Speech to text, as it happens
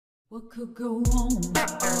What could go wrong?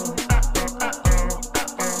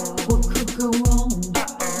 What could go wrong?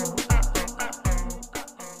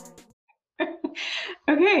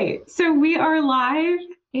 Okay, so we are live,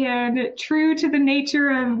 and true to the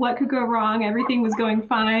nature of what could go wrong, everything was going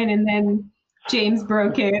fine, and then James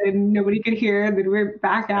broke it and nobody could hear, and then we're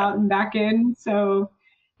back out and back in, so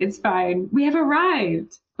it's fine. We have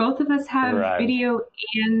arrived. Both of us have video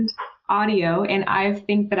and audio, and I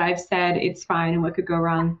think that I've said it's fine and what could go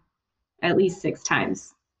wrong at least 6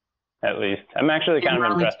 times. At least. I'm actually kind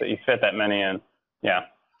of impressed that you fit that many in. Yeah.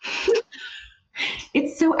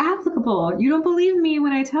 It's so applicable. You don't believe me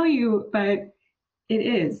when I tell you, but it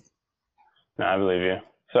is. No, I believe you.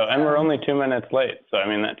 So, and we're only 2 minutes late. So, I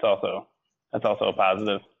mean, that's also a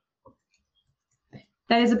positive.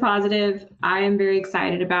 That is a positive. I am very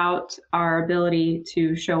excited about our ability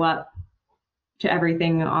to show up to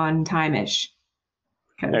everything on time-ish.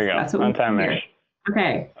 There you go. On time-ish.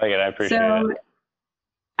 Okay. I like it. I appreciate it.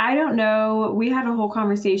 I don't know. We had a whole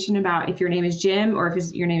conversation about if your name is Jim or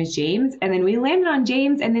if your name is James, and then we landed on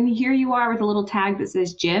James, and then here you are with a little tag that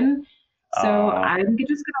says Jim. So I'm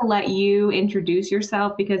just going to let you introduce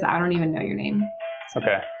yourself because I don't even know your name. So,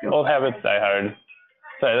 okay. Old habits die hard.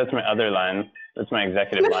 Sorry, that's my other line. That's my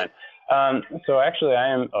executive line. So actually, I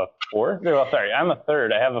am a fourth. Well, sorry, I'm a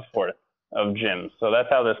third. I have a fourth of Jim. So that's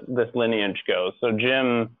how this lineage goes. So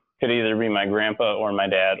Jim could either be my grandpa or my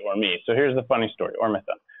dad or me. So here's the funny story, or my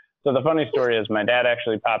son. So the funny story is my dad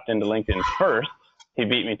actually popped into LinkedIn first. He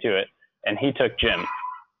beat me to it, and he took Jim.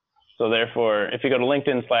 So therefore, if you go to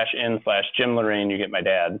LinkedIn/in/Jim Lorraine, you get my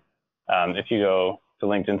dad. If you go to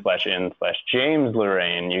LinkedIn/in/James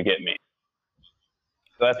Lorraine, you get me.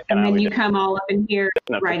 So that's and then you come all up in here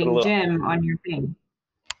writing Jim on your thing.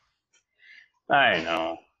 I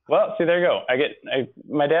know. Well, see, there you go.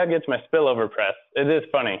 My dad gets my spillover press. It is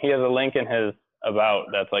funny. He has a link in his about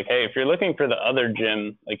that's like, hey, if you're looking for the other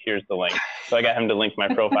Jim, like, here's the link. So I got him to link my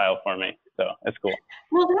profile for me. So it's cool.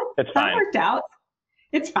 Well, it's fine. That worked out.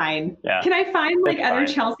 It's fine. Yeah. Can I find like other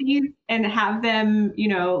Chelseas and have them,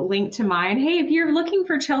 link to mine? Hey, if you're looking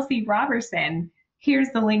for Chelsea Robertson, here's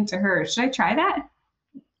the link to her. Should I try that?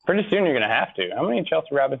 Pretty soon you're going to have to. How many Chelsea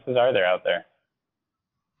Robinsons are there out there?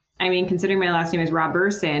 I mean, considering my last name is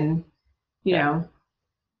Robertson, know,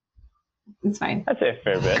 it's fine. I'd say a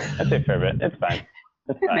fair bit. It's fine.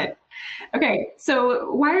 It's fine. Okay,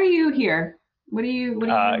 so why are you here? What are you?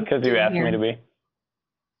 Because you asked me to be.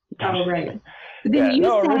 Oh, right. But then you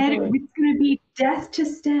said it's going to be death to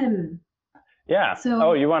STEM. Yeah.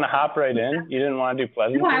 So, you want to hop right in? You didn't want to do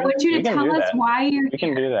pleasant? No, I want you to tell us why you're here. You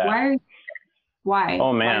can do that. Why are you here? Why?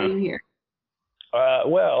 Oh, man. Why are you here?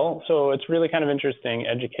 Well, so it's really kind of interesting.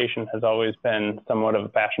 Education has always been somewhat of a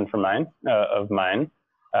passion for mine,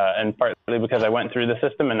 and partly because I went through the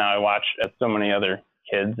system and now I watch as so many other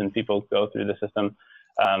kids and people go through the system.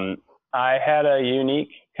 I had a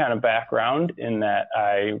unique kind of background in that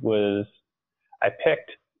I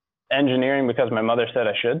picked engineering because my mother said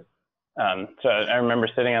I should. So I remember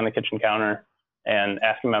sitting on the kitchen counter and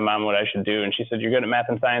asking my mom what I should do, and she said, "You're good at math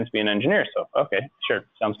and science, be an engineer." So, okay, sure,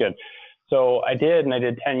 sounds good. So I did, and I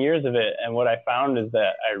did 10 years of it. And what I found is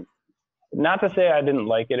that not to say I didn't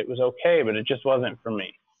like it, it was okay, but it just wasn't for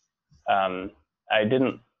me. I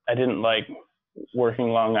didn't like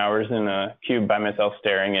working long hours in a cube by myself,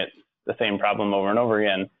 staring at the same problem over and over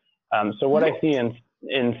again. So what I see in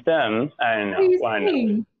STEM, I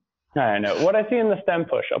know what I see in the STEM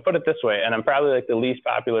push. I'll put it this way, and I'm probably like the least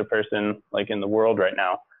popular person like in the world right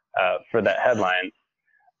now for that headline.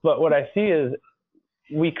 But what I see is,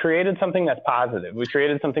 we created something that's positive. We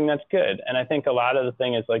created something that's good. And I think a lot of the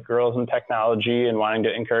thing is like girls in technology and wanting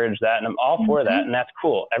to encourage that. And I'm all for that. And that's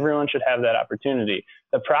cool. Everyone should have that opportunity.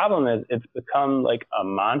 The problem is it's become like a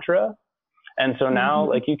mantra. And so now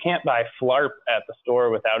like you can't buy FLARP at the store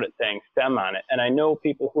without it saying STEM on it. And I know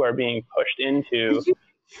people who are being pushed into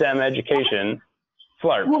STEM education.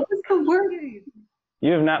 FLARP. What was the word?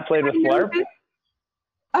 You have not played with FLARP?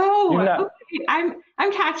 Oh, okay.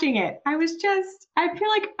 I'm catching it. I feel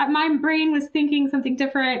like my brain was thinking something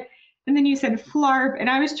different, and then you said FLARP, and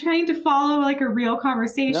I was trying to follow like a real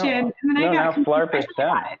conversation, and then I got confused. FLARP is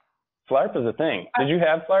STEM. FLARP is a thing. Did you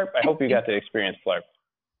have FLARP? I hope you got to experience FLARP.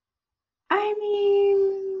 I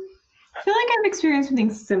mean, I feel like I've experienced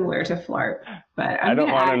something similar to FLARP, but I don't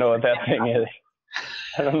want to know what that thing is.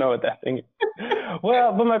 I don't know what that thing is.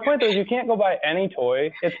 Well, but my point is you can't go buy any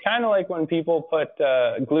toy. It's kind of like when people put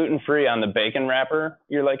gluten-free on the bacon wrapper.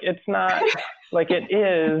 You're like, it's not, like it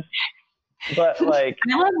is, but like.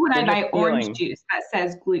 I love when I buy orange juice that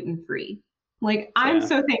says gluten-free. Like, I'm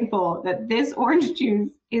so thankful that this orange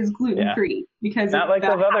juice is gluten-free because not like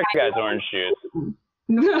those other guys' orange juice.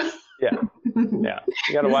 Yeah,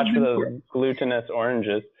 you got to watch for those glutinous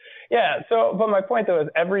oranges. Yeah, so, but my point though is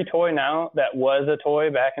every toy now that was a toy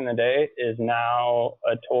back in the day is now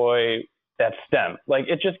a toy that's STEM. Like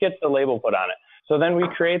it just gets the label put on it. So then we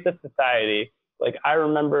create this society. Like I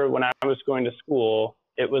remember when I was going to school,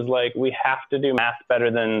 it was like, we have to do math better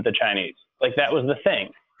than the Chinese. Like that was the thing.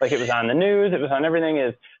 Like it was on the news, it was on everything,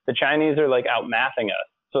 is the Chinese are like out mathing us.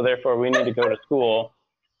 So therefore we need to go to school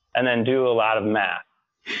and then do a lot of math.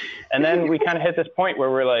 And then we kind of hit this point where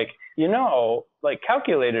we're like, you know, like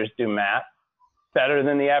calculators do math better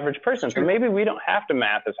than the average person. So maybe we don't have to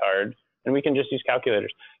math as hard and we can just use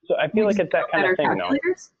calculators. So I feel like it's that kind of thing, though.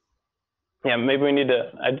 Yeah, maybe we need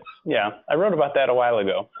to, I wrote about that a while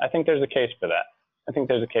ago. I think there's a case for that. I think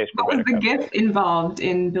there's a case for What was the GIF involved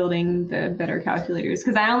in building the better calculators?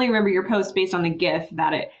 Because I only remember your post based on the GIF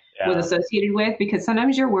that it was associated with, because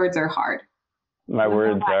sometimes your words are hard. My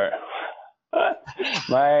words are.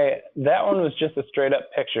 That one was just a straight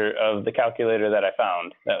up picture of the calculator that I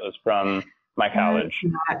found. That was from my college.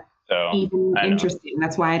 That's not even interesting.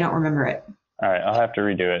 That's why I don't remember it. All right, I'll have to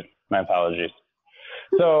redo it. My apologies.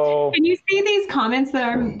 So can you see these comments that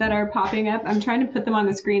are popping up? I'm trying to put them on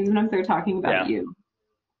the screen. Sometimes they're talking about you.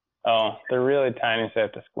 Oh, they're really tiny, so I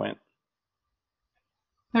have to squint.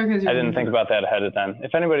 I didn't think about that ahead of time.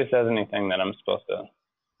 If anybody says anything that I'm supposed to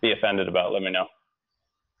be offended about, let me know.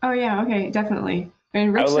 Oh yeah, okay, definitely.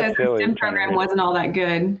 And Rich says the STEM program wasn't all that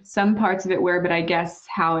good. Some parts of it were, but I guess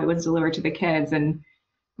how it was delivered to the kids. And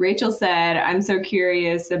Rachel said, I'm so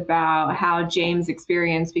curious about how James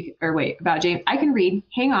experienced, about James. I can read.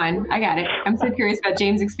 Hang on, I got it. I'm so curious about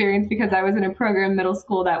James' experience because I was in a program in middle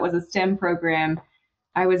school that was a STEM program.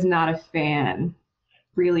 I was not a fan.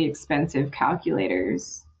 Really expensive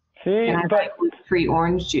calculators. See, and I like free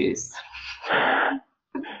orange juice.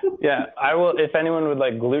 Yeah, I will. If anyone would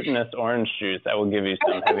like glutinous orange juice, I will give you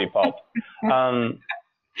some heavy pulp. No,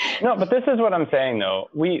 but this is what I'm saying though.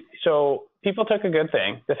 So people took a good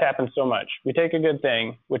thing. This happens so much. We take a good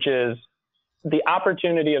thing, which is the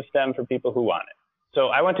opportunity of STEM for people who want it. So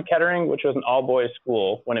I went to Kettering, which was an all boys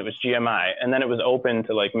school when it was GMI, and then it was open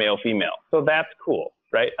to like male, female. So that's cool,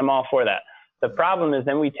 right? I'm all for that. The problem is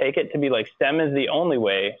then we take it to be like STEM is the only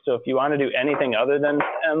way. So if you want to do anything other than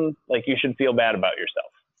STEM, like you should feel bad about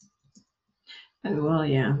yourself. Well,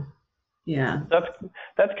 yeah.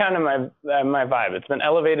 That's kind of my vibe. It's been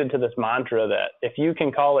elevated to this mantra that if you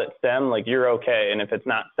can call it STEM, like you're okay, and if it's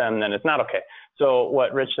not STEM, then it's not okay. So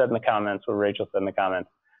what Rich said in the comments, what Rachel said in the comments,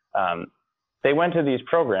 they went to these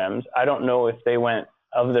programs. I don't know if they went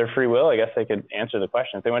of their free will. I guess they could answer the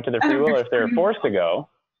question. If they went to their free will, or if they were forced to go.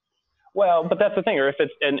 Well, but that's the thing. Or if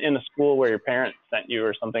it's in a school where your parents sent you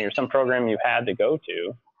or something, or some program you had to go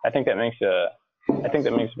to, I think that makes a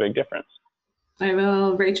big difference. I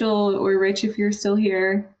will, Rachel, or Rich, if you're still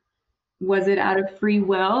here, was it out of free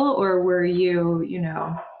will or were you,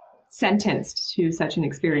 sentenced to such an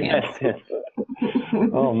experience?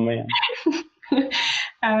 Oh, man.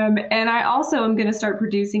 And I also am going to start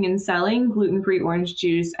producing and selling gluten-free orange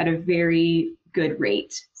juice at a very good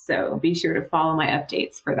rate. So be sure to follow my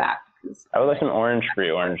updates for that. I would like some orange-free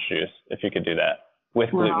orange juice, if you could do that, with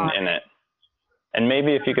gluten in it. And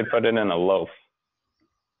maybe if you could put it in a loaf.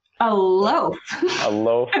 A loaf. A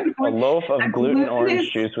loaf of gluten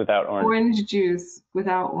orange juice without orange. Orange juice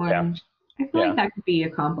without orange. Yeah. I feel like that could be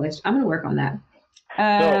accomplished. I'm going to work on that.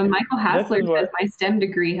 Michael Hassler says my STEM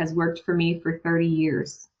degree has worked for me for 30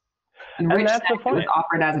 years. And Rich said it was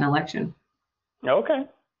offered as an election. Okay.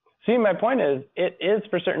 See, my point is it is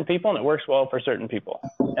for certain people and it works well for certain people.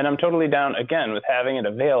 And I'm totally down, again, with having it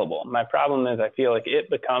available. My problem is I feel like it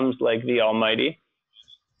becomes like the almighty.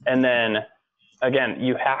 And then again,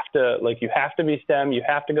 you have to be STEM, you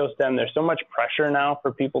have to go STEM. There's so much pressure now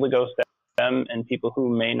for people to go STEM and people who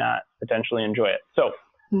may not potentially enjoy it. So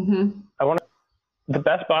the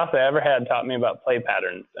best boss I ever had taught me about play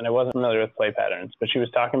patterns, and I wasn't familiar with play patterns, but she was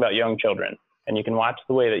talking about young children, and you can watch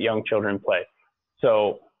the way that young children play.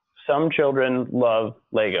 So some children love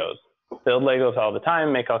Legos, build Legos all the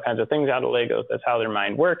time, make all kinds of things out of Legos. That's how their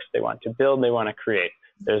mind works. They want to build, they want to create.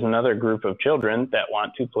 There's another group of children that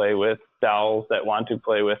want to play with dolls, that want to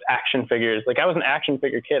play with action figures. Like I was an action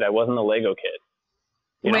figure kid. I wasn't a Lego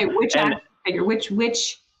kid. Wait, which action figure?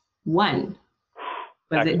 Which one?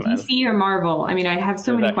 Was X-Men. It DC or Marvel? I mean, I have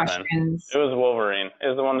so many X-Men. questions. It was Wolverine. It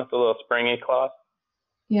was the one with the little springy claws.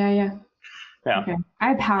 Yeah. Okay. I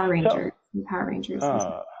have Power Rangers. Power Rangers. It's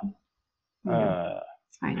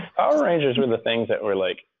fine. Power Rangers were the things that were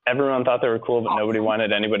like, everyone thought they were cool, but nobody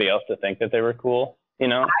wanted anybody else to think that they were cool.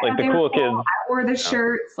 Like the cool kids. I wore the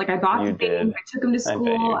shirts. Like I bought the things. I took them to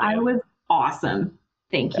school. I was awesome.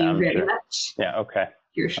 Thank you very much. Yeah. Okay.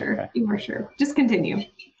 You're sure. Okay. You are sure. Just continue.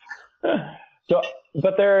 So,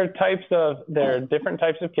 but there are different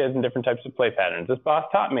types of kids and different types of play patterns. This boss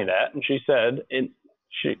taught me that, and she said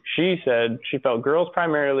she felt girls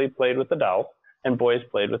primarily played with the dolls and boys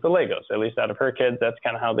played with the Legos. At least out of her kids, that's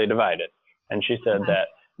kind of how they divide it. And she said that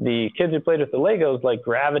the kids who played with the Legos like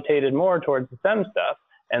gravitated more towards the STEM stuff,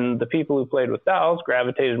 and the people who played with dolls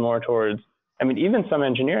gravitated more towards, I mean, even some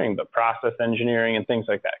engineering, but process engineering and things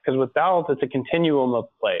like that. Because with dolls, it's a continuum of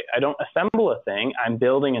play. I don't assemble a thing, I'm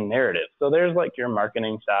building a narrative. So there's like your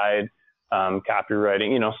marketing side,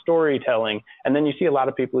 copywriting, storytelling. And then you see a lot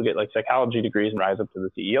of people who get like psychology degrees and rise up to the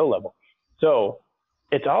CEO level. So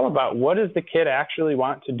it's all about what does the kid actually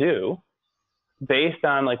want to do based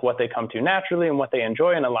on like what they come to naturally and what they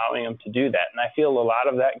enjoy, and allowing them to do that. And I feel a lot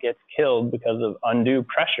of that gets killed because of undue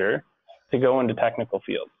pressure to go into technical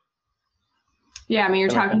fields. Yeah, I mean, you're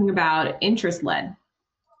talking about interest-led,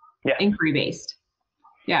 inquiry-based.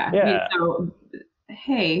 Yeah. I mean, so,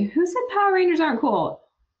 hey, who said Power Rangers aren't cool?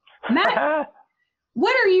 Matt,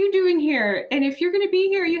 what are you doing here? And if you're going to be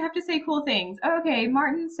here, you have to say cool things. Okay,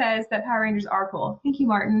 Martin says that Power Rangers are cool. Thank you,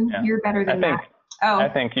 Martin. Yeah. You're better than that. I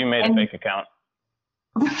think you made a fake account.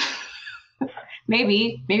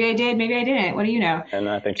 Maybe I did, maybe I didn't. What do you know? And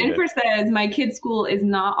I think Jennifer says my kid's school is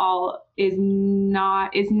now all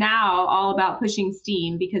about pushing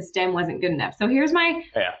STEAM because STEM wasn't good enough. So here's I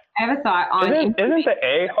have a thought on isn't the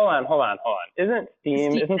A hold on. Isn't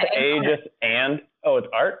STEam isn't the A just and? Oh, it's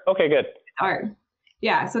art? Okay, good. Art.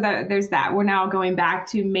 Yeah, so there's that. We're now going back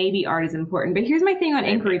to maybe art is important. But here's my thing on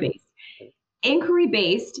inquiry-based.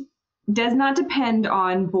 Inquiry-based does not depend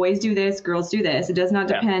on boys do this, girls do this. It does not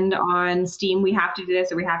depend on STEAM, we have to do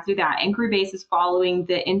this or we have to do that. Inquiry-based is following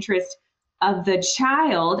the interest of the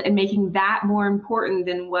child and making that more important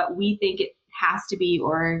than what we think it has to be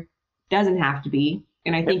or doesn't have to be.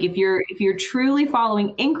 And I think if you're truly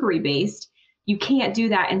following inquiry-based, you can't do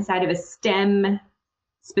that inside of a STEM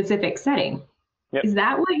specific setting. Yep. Is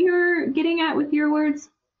that what you're getting at with your words?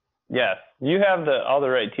 Yes, you have all the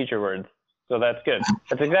right teacher words. So that's good.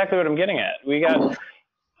 That's exactly what I'm getting at.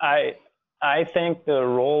 I think the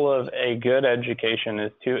role of a good education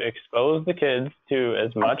is to expose the kids to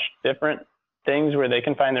as much different things where they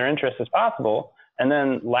can find their interest as possible, and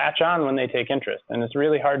then latch on when they take interest. And it's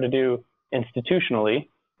really hard to do institutionally,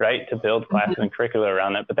 right, to build classes and curricula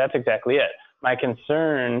around that, but that's exactly it. My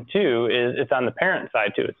concern too is it's on the parent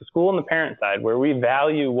side too. It's the school and the parent side where we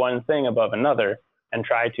value one thing above another and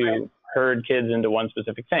try to herd kids into one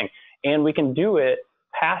specific thing. And we can do it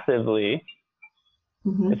passively.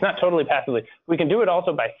 It's not totally passively. We can do it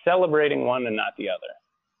also by celebrating one and not the other.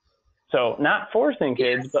 So not forcing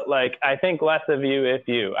kids, but like, I think less of you if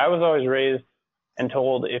you. I was always raised and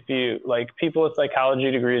told if you, like, people with psychology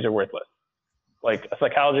degrees are worthless. Like, a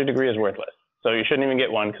psychology degree is worthless. So you shouldn't even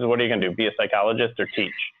get one, because what are you going to do? Be a psychologist or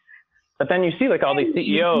teach? But then you see like all these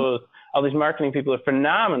CEOs, all these marketing people are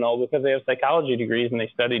phenomenal because they have psychology degrees and they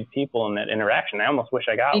studied people and that interaction. I almost wish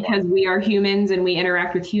I got one. Because we are humans and we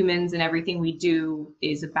interact with humans and everything we do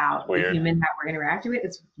is about the human that we're interacting with.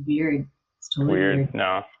 It's weird. It's totally weird.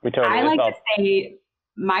 No, we totally. I like to say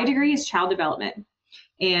my degree is child development.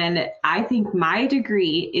 And I think my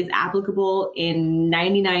degree is applicable in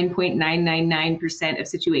 99.999% of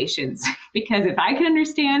situations. Because if I can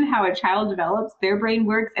understand how a child develops, their brain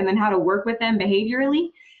works, and then how to work with them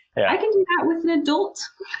behaviorally, I can do that with an adult,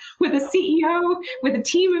 with a CEO, with a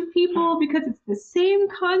team of people, because it's the same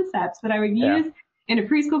concepts that I would use in a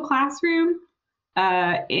preschool classroom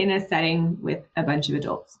in a setting with a bunch of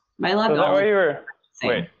adults. I love it. Is that why you were,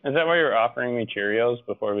 is that why you were offering me Cheerios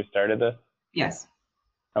before we started this? Yes.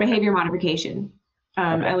 Okay. Behavior modification.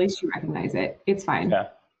 At least you recognize it. It's fine. Yeah.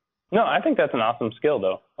 No, I think that's an awesome skill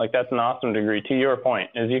though. Like that's an awesome degree. To your point,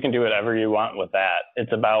 is you can do whatever you want with that.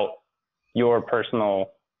 It's about your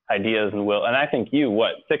personal ideas and will. And I think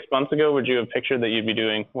 6 months ago, would you have pictured that you'd be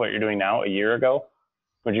doing what you're doing now? A year ago,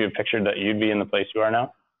 would you have pictured that you'd be in the place you are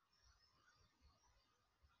now?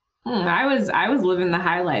 I was living the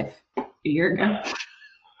high life a year ago.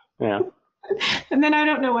 Yeah. And then I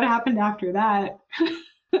don't know what happened after that.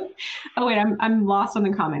 Oh wait, I'm lost on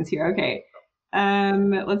the comments here. Okay.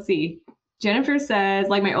 Let's see. Jennifer says,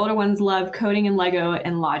 like my older ones love coding and Lego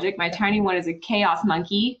and logic. My tiny one is a chaos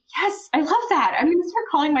monkey. Yes, I love that. I'm going to start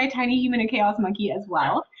calling my tiny human a chaos monkey as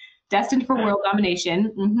well. Destined for world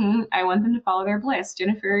domination. I want them to follow their bliss.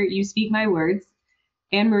 Jennifer, you speak my words.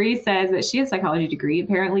 Anne Marie says that she has a psychology degree.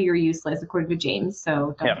 Apparently you're useless according to James.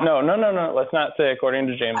 So no. Let's not say according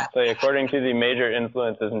to James. Say according to the major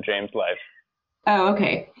influences in James' life. Oh,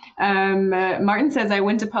 okay. Martin says I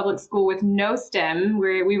went to public school with no STEM.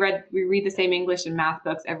 We read the same English and math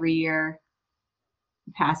books every year.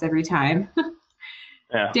 pass every time.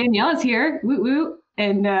 Yeah. Danielle is here. Woo woo.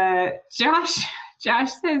 And Josh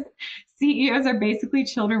says CEOs are basically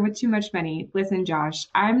children with too much money. Listen, Josh,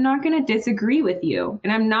 I'm not going to disagree with you.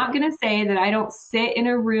 And I'm not going to say that I don't sit in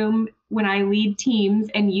a room when I lead teams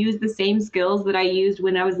and use the same skills that I used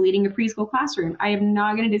when I was leading a preschool classroom. I am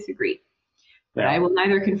not going to disagree. But I will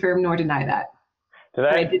neither confirm nor deny that.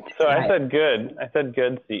 I said good. I said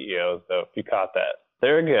good CEOs, though, if you caught that.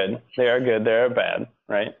 They're good. They are good. They are bad,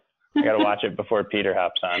 right? I got to watch it before Peter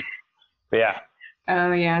hops on. But yeah.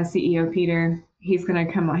 Oh, yeah, CEO Peter. He's going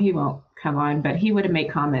to come on. He won't come on, but he would make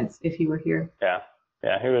comments if he were here. Yeah.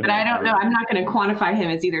 Yeah, he would. But I don't know. I'm not going to quantify him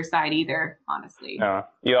as either side either, honestly. No.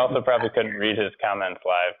 You also probably couldn't read his comments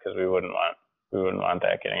live because we wouldn't want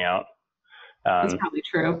that getting out. That's probably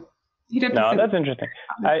true. No, that's interesting.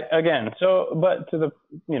 But to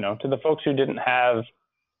the folks who didn't have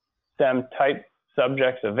STEM type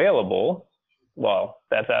subjects available, well,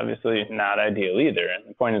 that's obviously not ideal either. And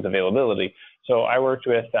the point is availability. So I worked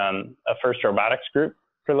with a FIRST Robotics group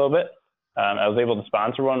for a little bit. I was able to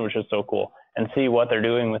sponsor one, which was so cool, and see what they're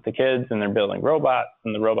doing with the kids, and they're building robots,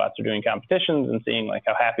 and the robots are doing competitions, and seeing like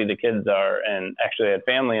how happy the kids are, and actually had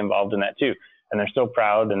family involved in that too. And they're so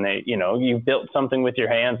proud, and you've built something with your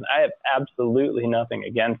hands. I have absolutely nothing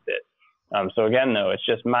against it. So again, though, it's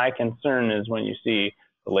just my concern is when you see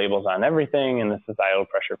the labels on everything and the societal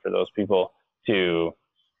pressure for those people to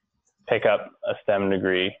pick up a STEM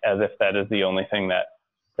degree as if that is the only thing that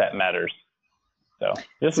matters. So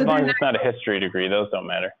just as long as it's not a history degree, those don't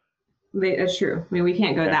matter. That's true. I mean, we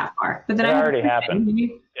can't go that far. But then it already happened.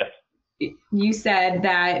 Yes. You said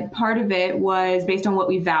that part of it was based on what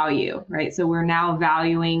we value, right? So we're now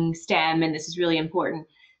valuing STEM, and this is really important.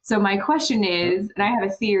 So my question is, and I have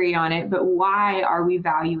a theory on it, but why are we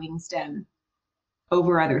valuing STEM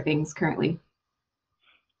over other things currently?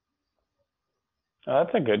 Oh,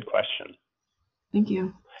 that's a good question. Thank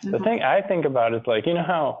you. The thing I think about is like,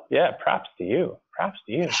 props to you. Props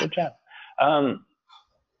to you. Good job.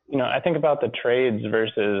 I think about the trades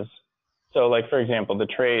versus, so like, for example, the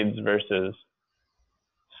trades versus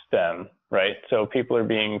STEM, right? So people are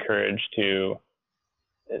being encouraged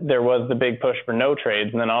there was the big push for no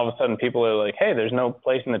trades. And then all of a sudden people are like, hey, there's no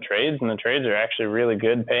place in the trades, and the trades are actually really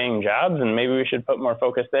good paying jobs. And maybe we should put more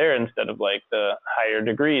focus there instead of like the higher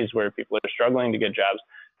degrees where people are struggling to get jobs.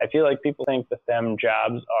 I feel like people think the STEM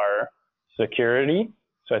jobs are security.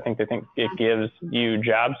 So I think they think it gives you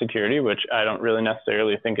job security, which I don't really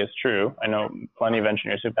necessarily think is true. I know plenty of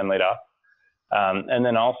engineers who've been laid off. And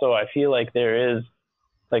then also I feel like there is,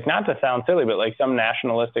 like, not to sound silly, but like some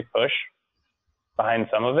nationalistic push behind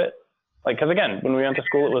some of it. Like, because again, when we went to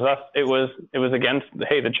school, it was against,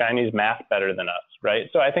 hey, the Chinese math better than us, right?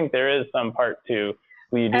 So I think there is some part to,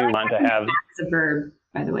 we do want to have. It's a verb,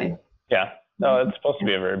 by the way. Yeah. No, it's supposed to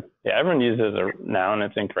be a verb. Yeah, everyone uses a noun.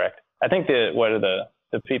 It's incorrect. I think the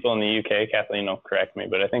people in the UK, Kathleen will correct me,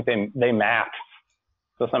 but I think they math.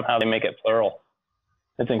 So somehow they make it plural.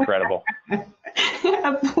 It's incredible.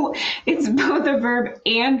 It's both a verb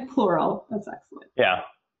and plural. That's excellent. Yeah.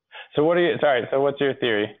 So what's your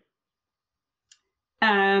theory?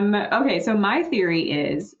 Okay, so my theory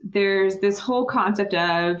is there's this whole concept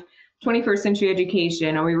of 21st century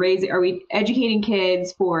education. Are we educating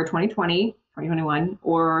kids for 2020, 2021,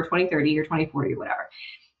 or 2030 or 2040 or whatever?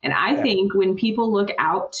 And I think when people look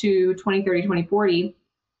out to 2030, 2040,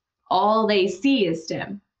 all they see is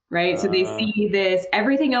STEM, right? So they see this,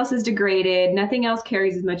 everything else is degraded, nothing else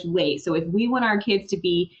carries as much weight. So if we want our kids to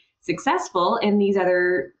be successful in these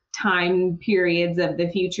other time periods of the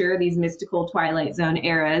future, these mystical Twilight Zone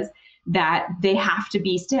eras, that they have to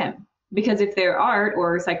be STEM. Because if they're art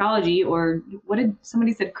or psychology or what did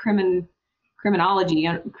somebody said, criminology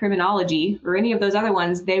or any of those other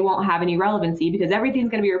ones, they won't have any relevancy because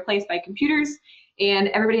everything's going to be replaced by computers and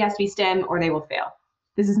everybody has to be STEM or they will fail.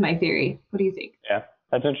 This is my theory. What do you think? Yeah,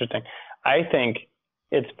 that's interesting. I think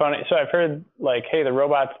it's funny. So I've heard like, hey, the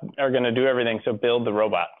robots are going to do everything. So build the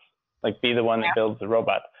robots, like be the one that builds the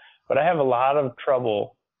robots. But I have a lot of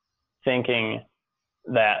trouble thinking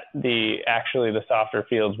that the softer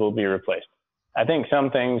fields will be replaced. I think some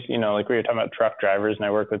things, like we were talking about truck drivers, and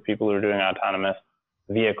I work with people who are doing autonomous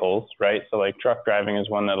vehicles, right? So like truck driving is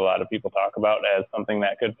one that a lot of people talk about as something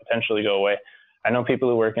that could potentially go away. I know people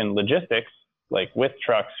who work in logistics, like with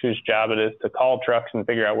trucks, whose job it is to call trucks and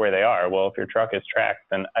figure out where they are. Well, if your truck is tracked,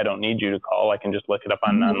 then I don't need you to call. I can just look it up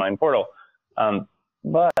on an online portal.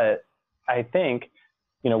 But I think,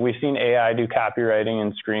 we've seen AI do copywriting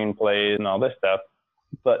and screenplays and all this stuff,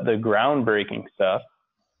 but the groundbreaking stuff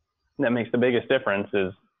that makes the biggest difference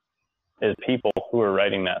is people who are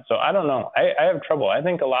writing that. So I don't know. I have trouble. I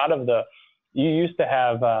think a lot of the you used to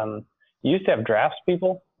have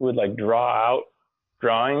draftspeople who would like draw out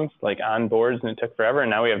drawings like on boards, and it took forever. And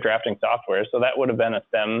now we have drafting software. So that would have been a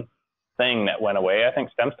STEM thing that went away. I think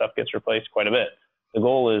STEM stuff gets replaced quite a bit. The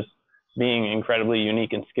goal is being incredibly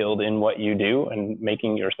unique and skilled in what you do and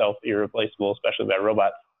making yourself irreplaceable, especially by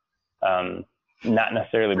robots, not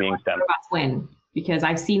necessarily being STEM. Robots win, because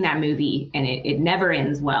I've seen that movie and it never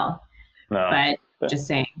ends well. No. But just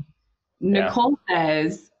saying. Nicole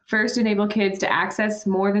says, first enable kids to access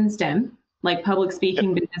more than STEM, like public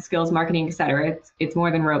speaking, business skills, marketing, etc. It's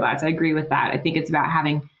more than robots. I agree with that. I think it's about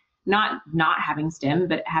having not having STEM,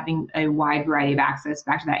 but having a wide variety of access,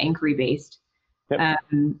 back to that inquiry based. Yep.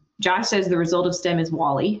 Josh says the result of STEM is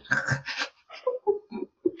WALL-E.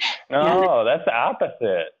 No, that's the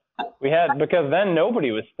opposite. Because then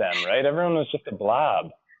nobody was STEM, right? Everyone was just a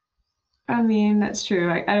blob. I mean, that's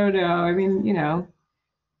true. I don't know. I mean,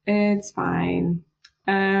 it's fine.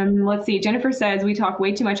 Let's see. Jennifer says we talk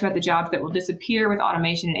way too much about the jobs that will disappear with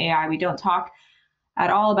automation and AI. We don't talk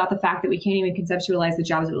at all about the fact that we can't even conceptualize the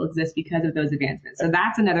jobs that will exist because of those advancements. So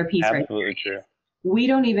that's another piece, right? Absolutely true. We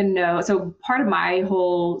don't even know. So part of my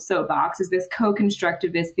whole soapbox is this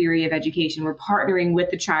co-constructivist theory of education. We're partnering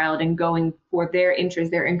with the child and going for their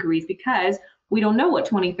interests, their inquiries, because we don't know what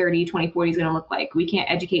 2030, 2040 is going to look like. We can't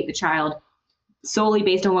educate the child solely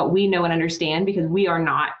based on what we know and understand, because we are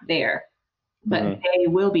not there. But they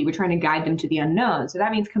will be. We're trying to guide them to the unknown. So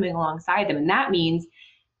that means coming alongside them. And that means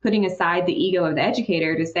putting aside the ego of the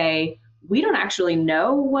educator to say, we don't actually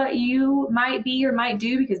know what you might be or might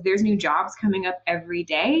do, because there's new jobs coming up every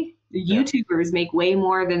day. YouTubers make way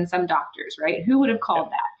more than some doctors, right? Who would have called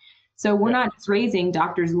that? So we're not just raising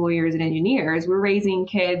doctors, lawyers, and engineers. We're raising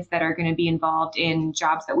kids that are going to be involved in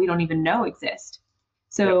jobs that we don't even know exist.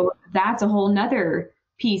 So that's a whole nother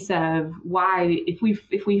piece of why,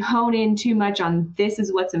 if we hone in too much on this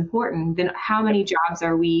is what's important, then how many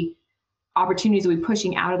opportunities are we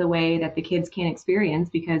pushing out of the way that the kids can't experience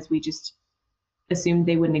because we just assumed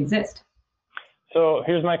they wouldn't exist? So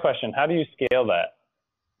here's my question. How do you scale that?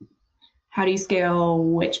 How do you scale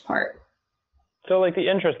which part? So like the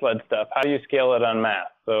interest-led stuff, how do you scale it on math?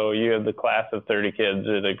 So you have the class of 30 kids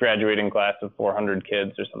or the graduating class of 400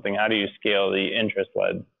 kids or something. How do you scale the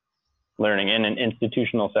interest-led learning in an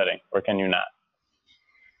institutional setting, or can you not?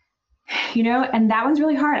 And that one's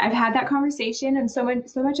really hard. I've had that conversation, and so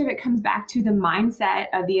much of it comes back to the mindset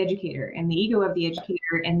of the educator and the ego of the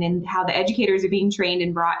educator, and then how the educators are being trained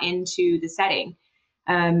and brought into the setting.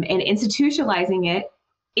 And institutionalizing it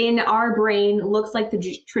in our brain looks like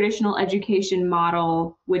the traditional education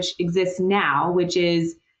model, which exists now, which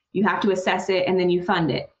is you have to assess it and then you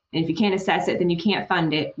fund it. And if you can't assess it, then you can't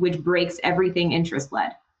fund it, which breaks everything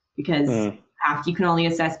interest-led, because you can only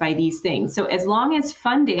assess by these things. So as long as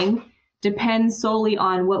funding depends solely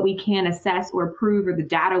on what we can assess or prove or the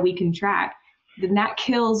data we can track, then that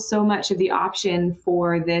kills so much of the option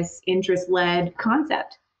for this interest-led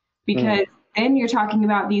concept. Because then you're talking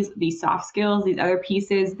about these soft skills, these other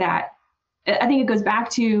pieces that I think it goes back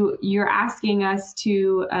to, you're asking us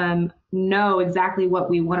to know exactly what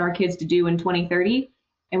we want our kids to do in 2030,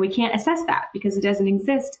 and we can't assess that because it doesn't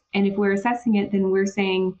exist. And if we're assessing it, then we're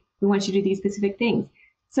saying we want you to do these specific things.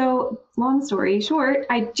 So long story short,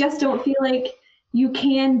 I just don't feel like you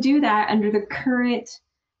can do that under the current,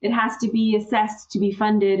 it has to be assessed to be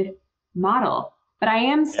funded model. But I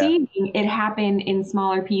am seeing it happen in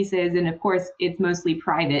smaller pieces. And of course, it's mostly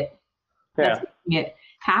private. That's making it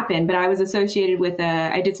happen. But I was associated with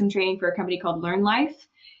I did some training for a company called Learn Life.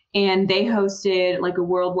 And they hosted like a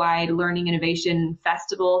worldwide learning innovation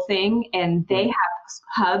festival thing. And they have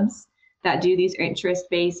hubs that do these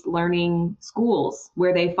interest-based learning schools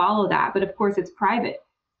where they follow that. But of course, it's private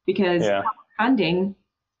because funding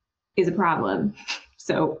is a problem.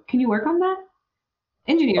 So can you work on that?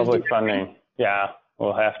 Engineers. Public funding. Yeah,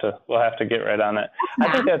 we'll have to get right on it.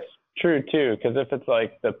 I think that's true too, because if it's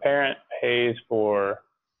like the parent pays for,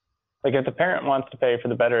 like if the parent wants to pay for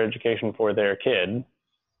the better education for their kid,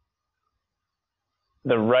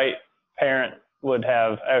 the right parent would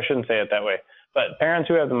have, I shouldn't say it that way, but parents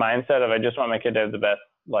who have the mindset of I just want my kid to have the best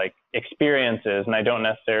like experiences and I don't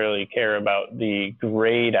necessarily care about the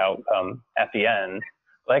grade outcome at the end,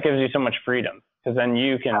 that gives you so much freedom because then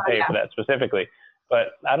you can pay for that specifically.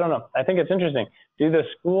 But I don't know. I think it's interesting. Do the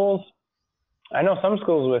schools, I know some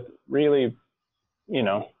schools with really,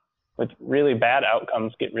 with really bad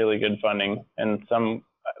outcomes get really good funding and some,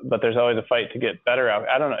 but there's always a fight to get better out.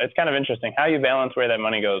 I don't know. It's kind of interesting how you balance where that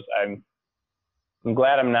money goes. I'm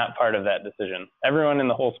glad I'm not part of that decision. Everyone in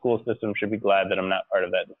the whole school system should be glad that I'm not part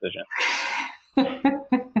of that decision.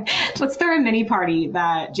 Let's throw a mini party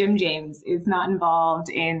that Jim James is not involved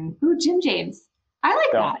in. Ooh, Jim James. I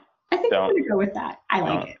like that. I think I'm going to go with that. I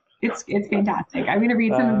like it. It's fantastic. I'm going to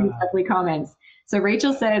read some of these lovely comments. So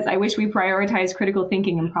Rachel says, I wish we prioritize critical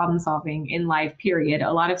thinking and problem solving in life, period.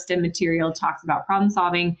 A lot of STEM material talks about problem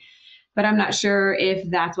solving, but I'm not sure if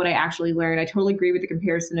that's what I actually learned. I totally agree with the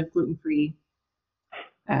comparison of gluten-free.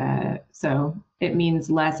 So it means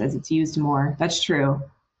less as it's used more. That's true.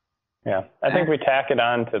 Yeah, I think we tack it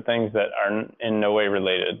on to things that are in no way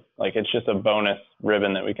related. Like it's just a bonus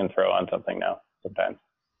ribbon that we can throw on something now sometimes.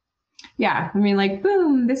 Yeah, I mean, like,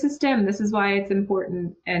 boom, this is STEM. This is why it's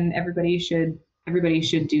important, and everybody should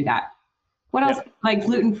do that. What else? Like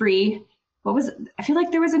gluten-free. I feel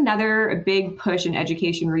like there was another big push in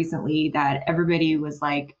education recently that everybody was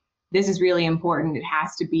like, this is really important. It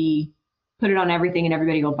has to be, put it on everything and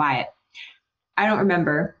everybody will buy it. I don't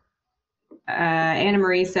remember. Anna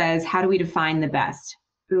Marie says, how do we define the best?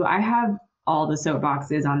 Ooh, I have all the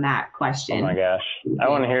soapboxes on that question. Oh my gosh. I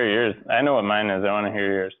want to hear yours. I know what mine is. I want to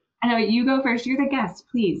hear yours. I know, you go first. You're the guest,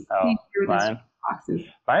 please. Please share mine. Boxes.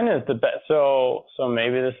 Mine is the best. So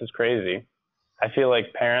maybe this is crazy. I feel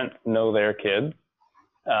like parents know their kids,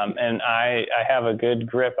 and I have a good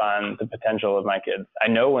grip on the potential of my kids. I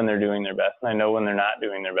know when they're doing their best, and I know when they're not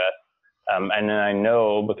doing their best. And then I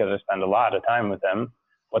know, because I spend a lot of time with them,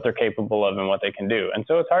 what they're capable of and what they can do. And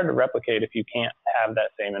so it's hard to replicate if you can't have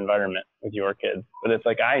that same environment with your kids. But it's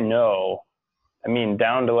like, I know, I mean,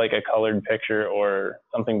 down to like a colored picture or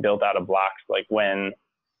something built out of blocks, like when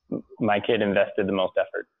my kid invested the most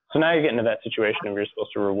effort. So now you get into that situation where you're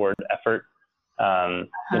supposed to reward effort,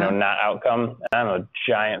 not outcome. And I'm a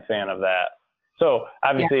giant fan of that. So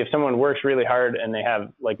obviously if someone works really hard and they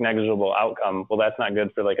have like negligible outcome, well, that's not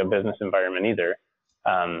good for like a business environment either.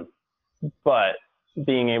 But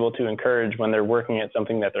being able to encourage when they're working at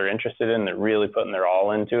something that they're interested in, they're really putting their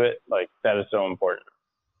all into it, like that is so important.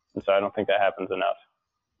 And so I don't think that happens enough.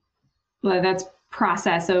 Well, that's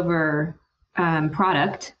process over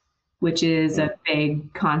product, which is a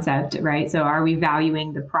big concept, right? So are we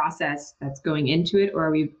valuing the process that's going into it, or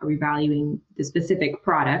are we valuing the specific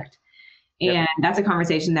product? And that's a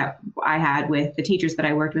conversation that I had with the teachers that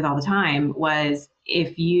I worked with all the time, was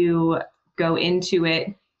if you go into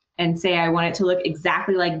it and say, I want it to look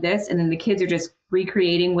exactly like this, and then the kids are just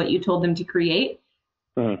recreating what you told them to create,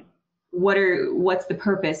 what's the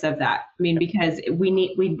purpose of that? I mean, because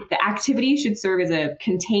the activity should serve as a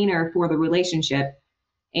container for the relationship.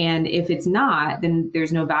 And if it's not, then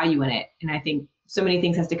there's no value in it. And I think so many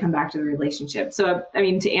things has to come back to the relationship. So, I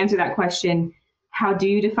mean, to answer that question, how do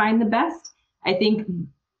you define the best? I think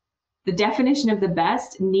the definition of the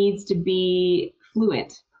best needs to be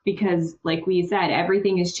fluent, because like we said,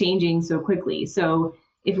 everything is changing so quickly. So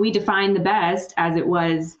if we define the best as it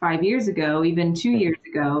was 5 years ago, even 2 years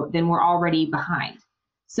ago, then we're already behind.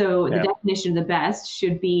 So the definition of the best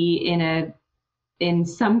should be in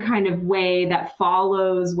some kind of way that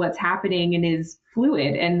follows what's happening and is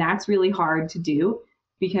fluid. And that's really hard to do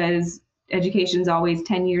because education's always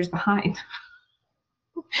 10 years behind.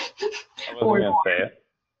 I wasn't going to say it.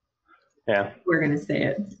 Yeah. We're going to say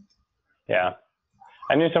it. Yeah.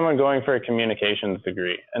 I knew someone going for a communications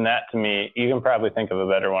degree, and that to me, you can probably think of a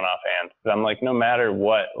better one offhand. But I'm like, no matter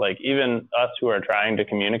what, like even us who are trying to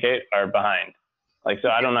communicate are behind. Like, so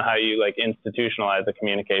I don't know how you like institutionalize a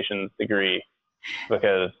communications degree,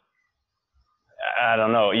 because I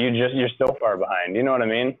don't know, you're so far behind. You know what I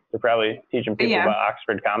mean? They're probably teaching people about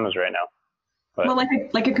Oxford commas right now. But, well,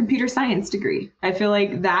 like a computer science degree. I feel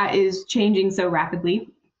like that is changing so rapidly.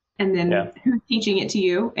 And then who's teaching it to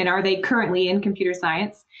you? And are they currently in computer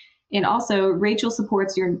science? And also, Rachel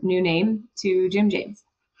supports your new name to Jim James.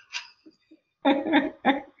 Is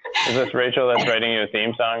this Rachel that's writing you a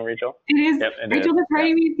theme song, Rachel? It is. Yep, Rachel is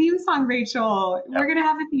writing me a theme song, Rachel. Yep. We're going to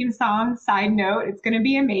have a theme song. Side note, it's going to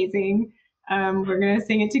be amazing. We're going to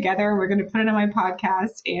sing it together. We're going to put it on my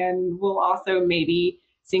podcast. And we'll also maybe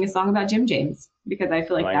sing a song about Jim James, because I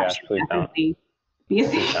feel like that should definitely be a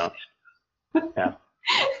thing. Yeah.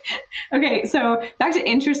 Okay, so back to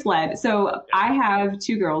interest led. So I have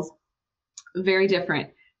two girls, very different.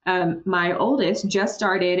 My oldest just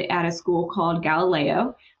started at a school called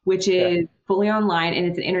Galileo, which is fully online, and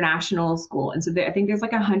it's an international school. And so I think there's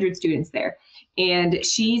like 100 students there. And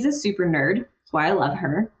she's a super nerd. That's why I love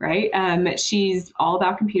her, right? She's all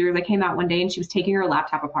about computers. I came out one day and she was taking her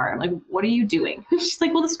laptop apart. I'm like, what are you doing? She's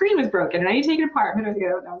like, well, the screen was broken and I need to take it apart. And I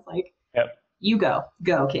was like, you go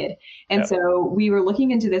kid. And so we were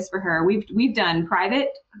looking into this for her. We've done private,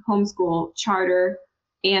 homeschool, charter,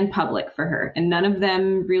 and public for her. And none of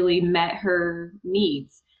them really met her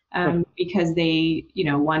needs because they,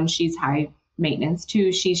 one, she's high maintenance.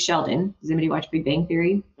 2, she's Sheldon. Does anybody watch Big Bang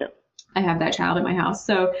Theory? Yep. I have that child at my house.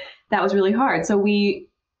 So that was really hard. So we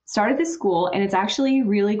started this school, and it's actually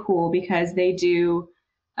really cool because they do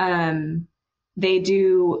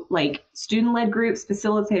like student-led groups,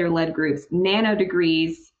 facilitator-led groups, nano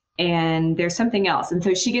degrees, and there's something else. And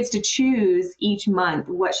so she gets to choose each month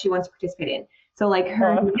what she wants to participate in. So like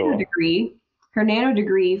her nano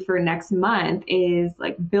degree for next month is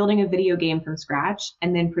like building a video game from scratch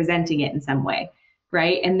and then presenting it in some way,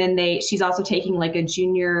 right? And then she's also taking like a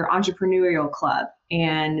junior entrepreneurial club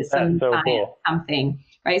and some something,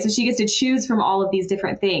 right? So she gets to choose from all of these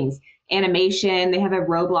different things. Animation, they have a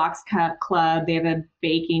Roblox club, they have a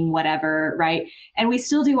baking, whatever, right? And we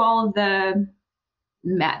still do all of the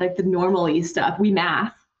math, like the normal stuff. We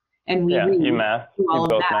math and we read, you math, do all of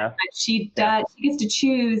that. Math. But she gets to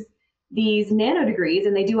choose these nano degrees,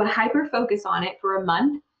 and they do a hyper focus on it for a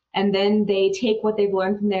month, and then they take what they've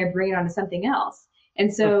learned from there, bring it on to something else.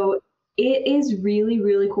 And so it is really,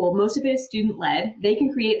 really cool. Most of it is student led. They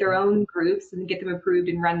can create their own groups and get them approved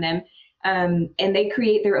and run them. And they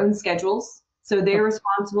create their own schedules. So they're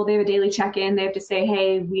responsible. They have a daily check-in. They have to say,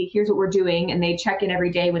 hey, here's what we're doing. And they check in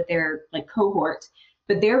every day with their like cohort,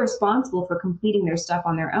 but they're responsible for completing their stuff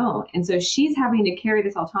on their own. And so she's having to carry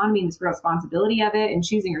this autonomy and this responsibility of it and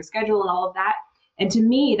choosing her schedule and all of that. And to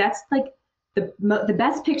me, that's like the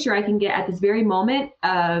best picture I can get at this very moment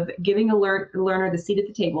of giving a learner the seat at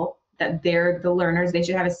the table, that they're the learners. They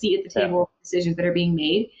should have a seat at the table of decisions that are being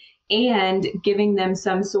made, and giving them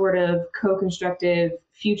some sort of co-constructive,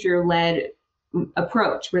 future-led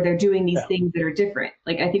approach where they're doing these things that are different.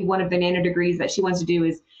 Like I think one of the nano degrees that she wants to do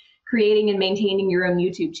is creating and maintaining your own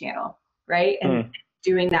YouTube channel, right? And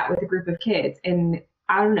doing that with a group of kids. And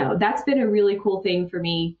I don't know, that's been a really cool thing for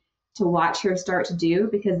me to watch her start to do,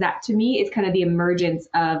 because that to me is kind of the emergence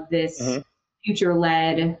of this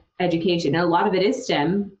future-led education. And a lot of it is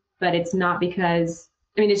STEM, but it's not because,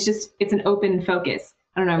 I mean, it's an open focus.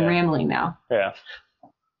 I don't know, I'm rambling now. Yeah.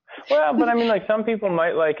 Well, but I mean, like some people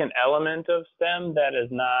might like an element of STEM that is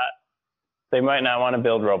not, they might not want to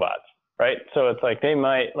build robots, right? So it's like they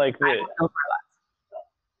might like the,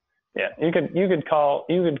 you could call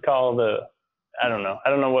the, I don't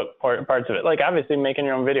know what parts of it, like obviously making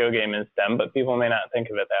your own video game is STEM, but people may not think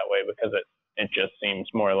of it that way because it just seems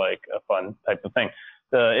more like a fun type of thing.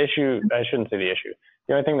 The issue, I shouldn't say the issue.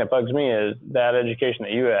 The only thing that bugs me is that education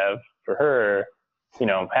that you have for her, you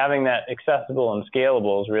know, having that accessible and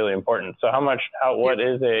scalable is really important. So what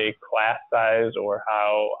is a class size, or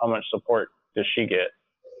how much support does she get?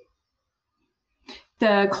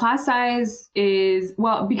 The class size is,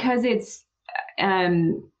 well, because it's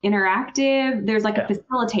interactive, there's like a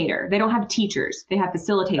facilitator. They don't have teachers, they have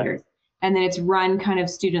facilitators, and then it's run kind of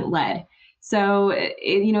student led. So,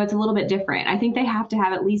 it's a little bit different. I think they have to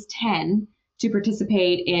have at least 10 to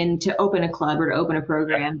participate in, to open a club or to open a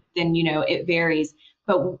program. Then, it varies.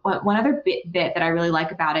 But one other bit that I really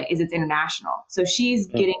like about it is it's international. So she's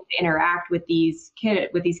getting to interact with these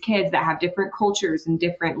kids that have different cultures and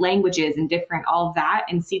different languages and different all of that,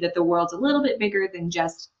 and see that the world's a little bit bigger than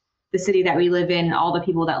just the city that we live in, and all the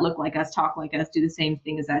people that look like us, talk like us, do the same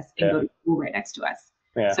thing as us, and go to school right next to us.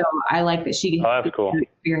 Yeah. So I like that she gets to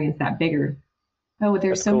experience that bigger. Oh,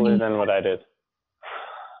 there's that's so cooler many. Than what I did.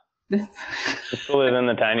 It's cooler than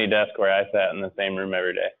the tiny desk where I sat in the same room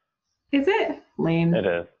every day. Is it? Lame. It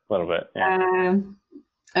is, a little bit. Yeah.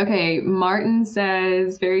 Okay, Martin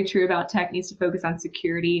says, very true about tech needs to focus on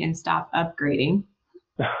security and stop upgrading.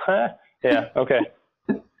 Yeah, okay.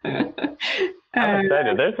 I'm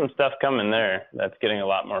excited. There's some stuff coming there that's getting a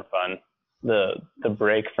lot more fun. The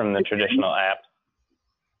break from the traditional apps.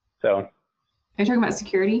 So. Are you talking about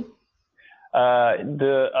security?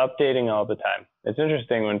 The updating all the time. It's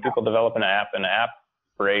interesting when people develop an app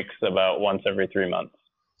breaks about once every 3 months.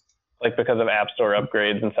 Like because of App Store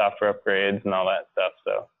upgrades and software upgrades and all that stuff.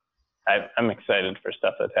 So I'm excited for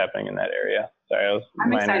stuff that's happening in that area. Sorry, I was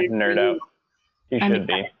nerd out. You should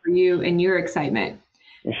be. For you and your excitement.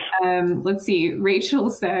 Let's see. Rachel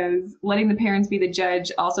says, letting the parents be the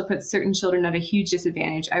judge also puts certain children at a huge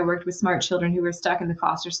disadvantage. I worked with smart children who were stuck in the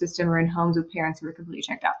foster system or in homes with parents who were completely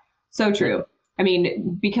checked out. So true. I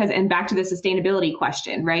mean, and back to the sustainability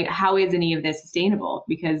question, right? How is any of this sustainable?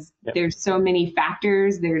 Because there's so many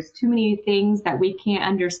factors, there's too many things that we can't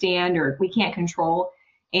understand or we can't control.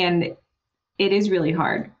 And it is really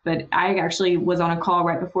hard. But I actually was on a call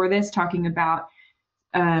right before this talking about,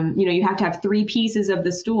 you have to have 3 pieces of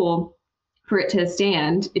the stool for it to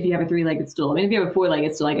stand if you have a 3-legged stool. I mean, if you have a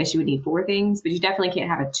 4-legged stool, I guess you would need 4 things, but you definitely can't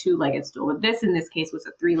have a 2-legged stool. But this, in this case, was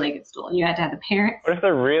a 3-legged stool. And you had to have the parents. What if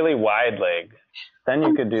they're really wide legs? Then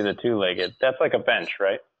you could do the 2-legged. That's like a bench,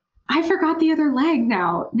 right? I forgot the other leg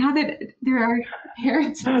now that there are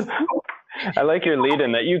parents. I like your lead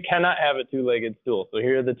in that you cannot have a two-legged stool. So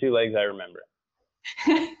here are the two legs I remember.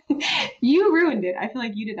 You ruined it. I feel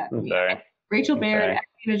like you did that for I'm me. sorry. Rachel Baird, equity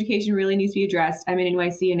in education really needs to be addressed. I'm in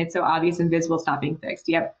NYC and it's so obvious and visible, it's not being fixed.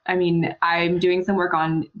 Yep. I mean, I'm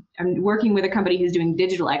working with a company who's doing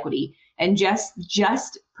digital equity and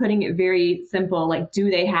just putting it very simple, like, do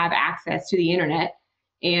they have access to the internet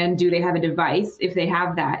and do they have a device? If they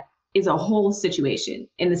have that, is a whole situation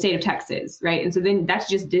in the state of Texas, right? And so then that's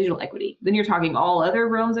just digital equity. Then you're talking all other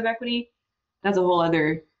realms of equity. That's a whole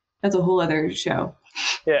other show.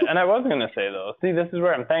 Yeah, and I was going to say, though, see, this is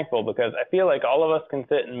where I'm thankful, because I feel like all of us can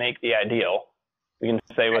sit and make the ideal. We can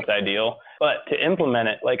say what's ideal, but to implement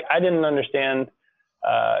it, like, I didn't understand,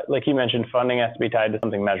 like you mentioned, funding has to be tied to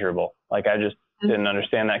something measurable. Like, I just didn't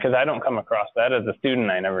understand that, because I don't come across that as a student.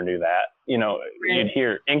 I never knew that. You know, you'd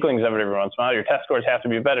hear inklings of it every once in a while. Your test scores have to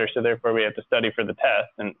be better, so therefore we have to study for the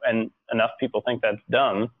test, and enough people think that's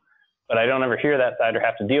dumb. But I don't ever hear that side or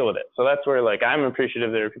have to deal with it. So that's where, like, I'm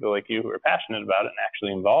appreciative there are people like you who are passionate about it and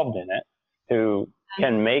actually involved in it, who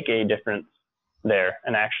can make a difference there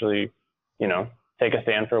and actually, you know, take a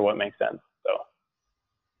stand for what makes sense. So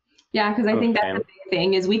yeah, because I think that's the big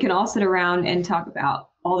thing is we can all sit around and talk about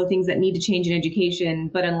all the things that need to change in education,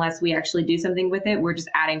 but unless we actually do something with it, we're just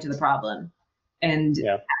adding to the problem, and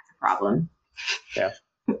that's a problem. Yeah.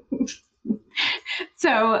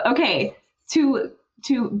 So okay,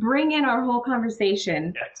 to bring in our whole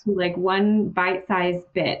conversation to like one bite-sized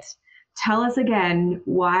bit, tell us again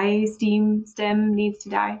why STEM needs to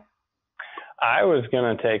die. I was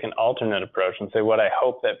going to take an alternate approach and say what I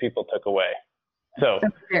hope that people took away. So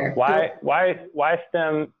why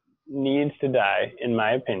STEM needs to die, in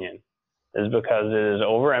my opinion, is because it is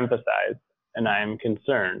overemphasized, and I am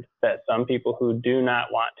concerned that some people who do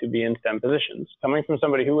not want to be in STEM positions, coming from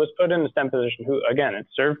somebody who was put in a STEM position, who, again, it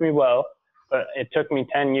served me well, but it took me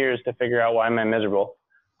 10 years to figure out why am I miserable.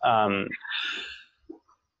 I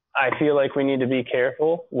feel like we need to be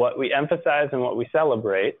careful what we emphasize and what we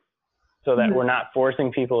celebrate, so that we're not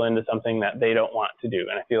forcing people into something that they don't want to do.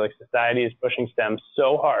 And I feel like society is pushing STEM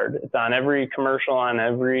so hard. It's on every commercial, on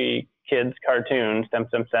every kid's cartoon, STEM,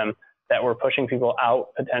 STEM, STEM, that we're pushing people out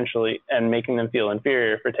potentially and making them feel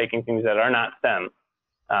inferior for taking things that are not STEM,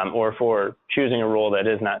 or for choosing a role that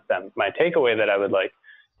is not STEM. My takeaway that I would like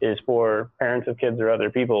is for parents of kids or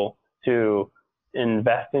other people to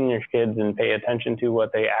invest in your kids and pay attention to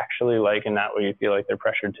what they actually like and not what you feel like they're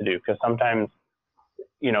pressured to do. Because sometimes,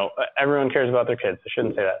 you know, everyone cares about their kids. I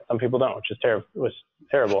shouldn't say that. Some people don't, which is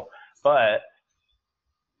terrible. But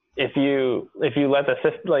if you let the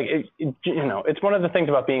system, like, you know, it's one of the things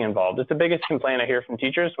about being involved. It's the biggest complaint I hear from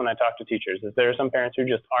teachers when I talk to teachers is there are some parents who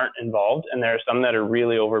just aren't involved, and there are some that are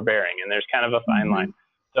really overbearing, and there's kind of a fine line.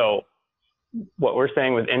 So what we're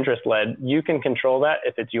saying with interest-led, you can control that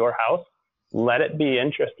if it's your house. Let it be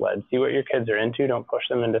interest-led. See what your kids are into. Don't push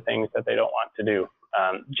them into things that they don't want to do.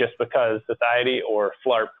 Just because society or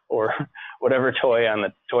FLARP or whatever toy on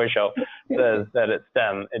the toy shelf says that it's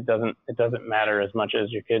STEM, it doesn't matter as much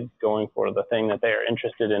as your kids going for the thing that they are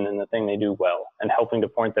interested in and the thing they do well, and helping to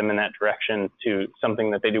point them in that direction to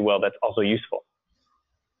something that they do well that's also useful.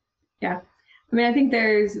 Yeah. I mean, I think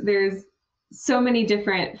there's so many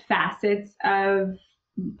different facets of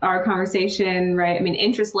our conversation, right? I mean,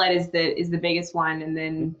 interest-led is the biggest one, and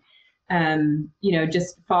then you know,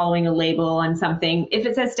 just following a label on something. If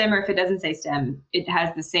it says STEM or if it doesn't say STEM, it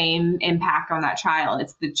has the same impact on that child.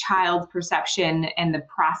 It's the child's perception and the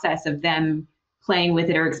process of them playing with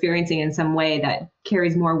it or experiencing in some way that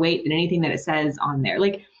carries more weight than anything that it says on there.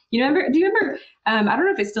 Like, do you remember, I don't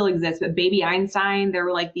know if it still exists, but Baby Einstein, there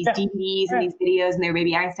were like these DVDs and these videos, and they were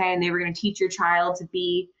Baby Einstein, and they were going to teach your child to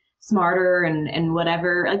be smarter and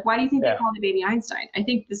whatever. Like, why do you think they called it Baby Einstein? I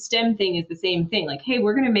think the STEM thing is the same thing. Like, hey,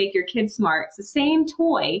 we're going to make your kid smart. It's the same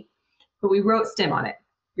toy, but we wrote STEM on it.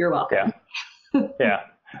 You're welcome. Yeah.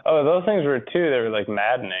 Oh, those things were too, they were like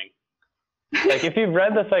maddening. Like, if you've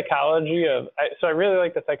read the psychology of, so I really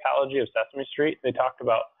like the psychology of Sesame Street. They talked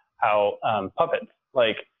about how puppets,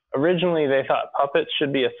 like, originally they thought puppets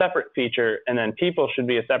should be a separate feature and then people should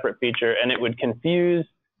be a separate feature, and it would confuse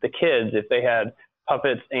the kids if they had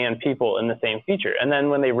puppets and people in the same feature. And then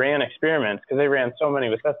when they ran experiments, because they ran so many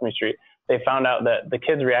with Sesame Street, they found out that the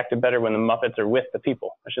kids reacted better when the Muppets are with the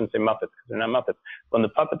people. I shouldn't say Muppets because they're not Muppets. When the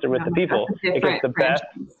puppets are with the people, it gets the best.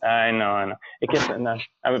 I know. It gets,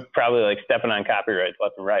 I'm probably like stepping on copyrights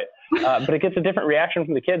left and right. But it gets a different reaction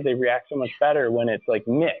from the kids. They react so much better when it's like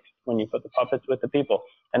mixed, when you put the puppets with the people.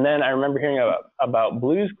 And then I remember hearing about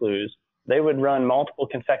Blue's Clues. They would run multiple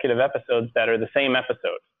consecutive episodes that are the same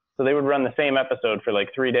episode. So they would run the same episode for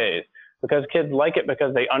like 3 days because kids like it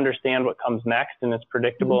because they understand what comes next and it's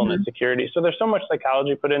predictable and it's security. So there's so much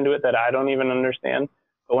psychology put into it that I don't even understand.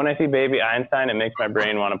 But when I see Baby Einstein, it makes my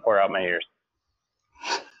brain want to pour out my ears.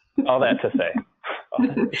 All that to say.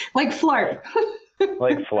 Like Flarp.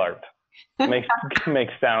 Like Flarp. Makes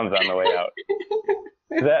sounds on the way out.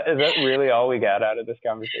 Is that really all we got out of this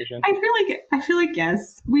conversation? I feel like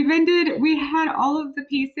yes. We had all of the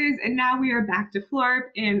pieces and now we are back to Flarp,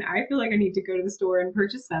 and I feel like I need to go to the store and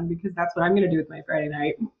purchase them because that's what I'm going to do with my Friday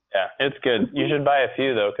night. Yeah, it's good. You should buy a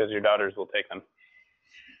few though because your daughters will take them.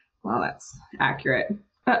 Well, that's accurate.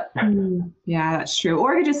 Yeah, that's true.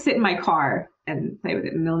 Or I could just sit in my car and play with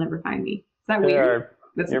it and they'll never find me. Is that weird?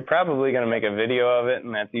 You're probably going to make a video of it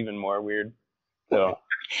and that's even more weird. So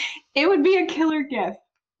it would be a killer gift.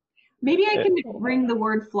 Maybe I can bring the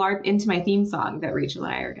word Flarp into my theme song that Rachel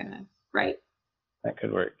and I are going to write. That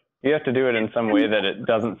could work. You have to do it in some way that it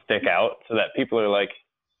doesn't stick out so that people are like,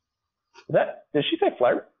 did she say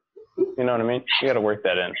Flarp? You know what I mean? You got to work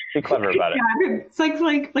that in. Be clever about it. Yeah, it's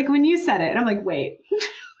like when you said it, and I'm like, wait.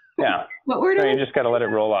 Yeah. What word? No, you just got to let it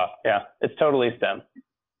roll off. Yeah. It's totally STEM.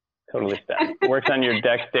 Totally STEM. It works on your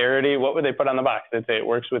dexterity. What would they put on the box? They'd say it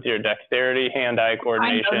works with your dexterity, hand-eye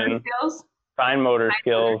coordination, fine motor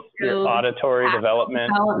skills, your auditory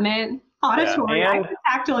development. Auditory. Yeah. I can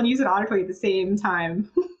tactile and use an auditory at the same time.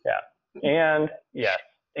 Yeah. And yes.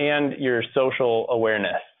 And your social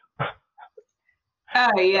awareness.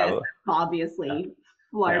 Oh, yes. Obviously.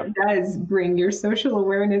 Flarp does bring your social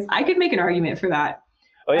awareness. I could make an argument for that.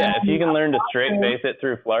 Oh, yeah. If you can learn to straight face it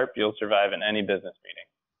through Flarp, you'll survive in any business meeting.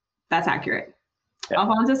 That's accurate. Yeah.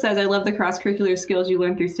 Alfonso says, I love the cross-curricular skills you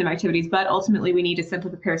learn through STEM activities, but ultimately we need to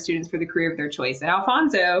simply prepare students for the career of their choice. And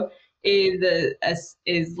Alfonso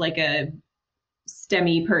is like a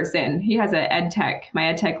STEMmy person. He has a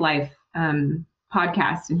My EdTech Life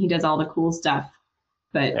podcast, and he does all the cool stuff.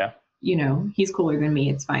 But, you know, he's cooler than me.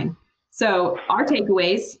 It's fine. So our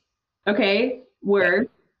takeaways, were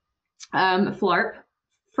Flarp,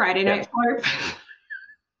 Friday Night Flarp.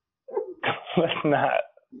 Let's not.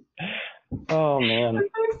 Oh, man. I'm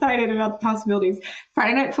so excited about the possibilities.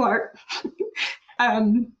 Friday Night Flarp.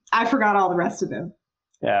 I forgot all the rest of them.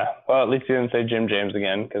 Yeah. Well, at least you didn't say Jim James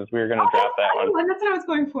again because we were going to drop that one. That's what I was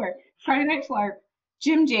going for. Friday Night Flarp.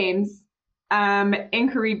 Jim James.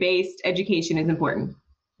 Inquiry-based education is important.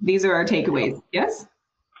 These are our takeaways. Yes?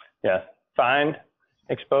 Yes.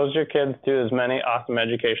 Expose your kids to as many awesome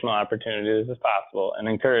educational opportunities as possible and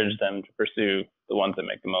encourage them to pursue the ones that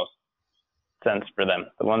make the most sense for them,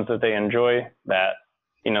 the ones that they enjoy, that,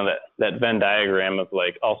 you know, that Venn diagram of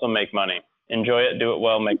like also make money, enjoy it, do it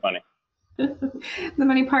well, make money. The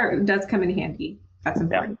money part does come in handy. That's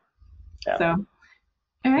important. Yeah. So,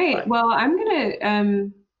 all right. Well, I'm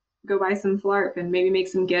gonna go buy some Flarp and maybe make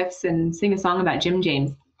some gifts and sing a song about Jim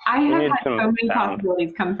James. I have had so many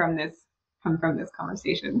possibilities come from this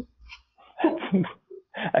conversation.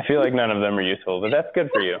 I feel like none of them are useful, but that's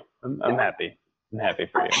good for you. I'm happy. I'm happy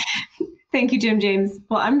for you. Thank you, Jim James.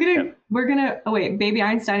 Well, we're gonna, Baby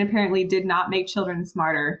Einstein apparently did not make children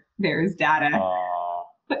smarter. There's data.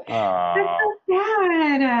 That's so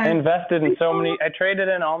sad. I invested in so many, I traded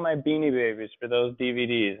in all my Beanie Babies for those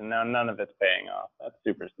DVDs and now none of it's paying off. That's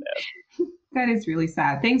super sad. That is really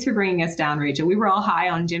sad. Thanks for bringing us down, Rachel. We were all high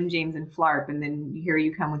on Jim James and Flarp, and then here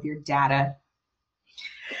you come with your data.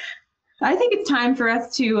 I think it's time for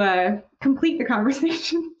us to complete the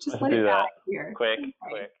conversation. Just let it die here. Quick.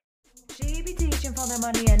 She be teaching for the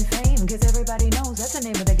money and fame, cause everybody knows that's the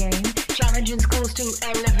name of the game. Challenging schools to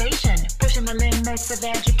elevation, pushing the limits of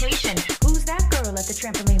education. Who's that girl at the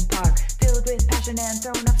trampoline park, filled with passion and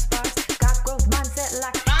thrown up sparks?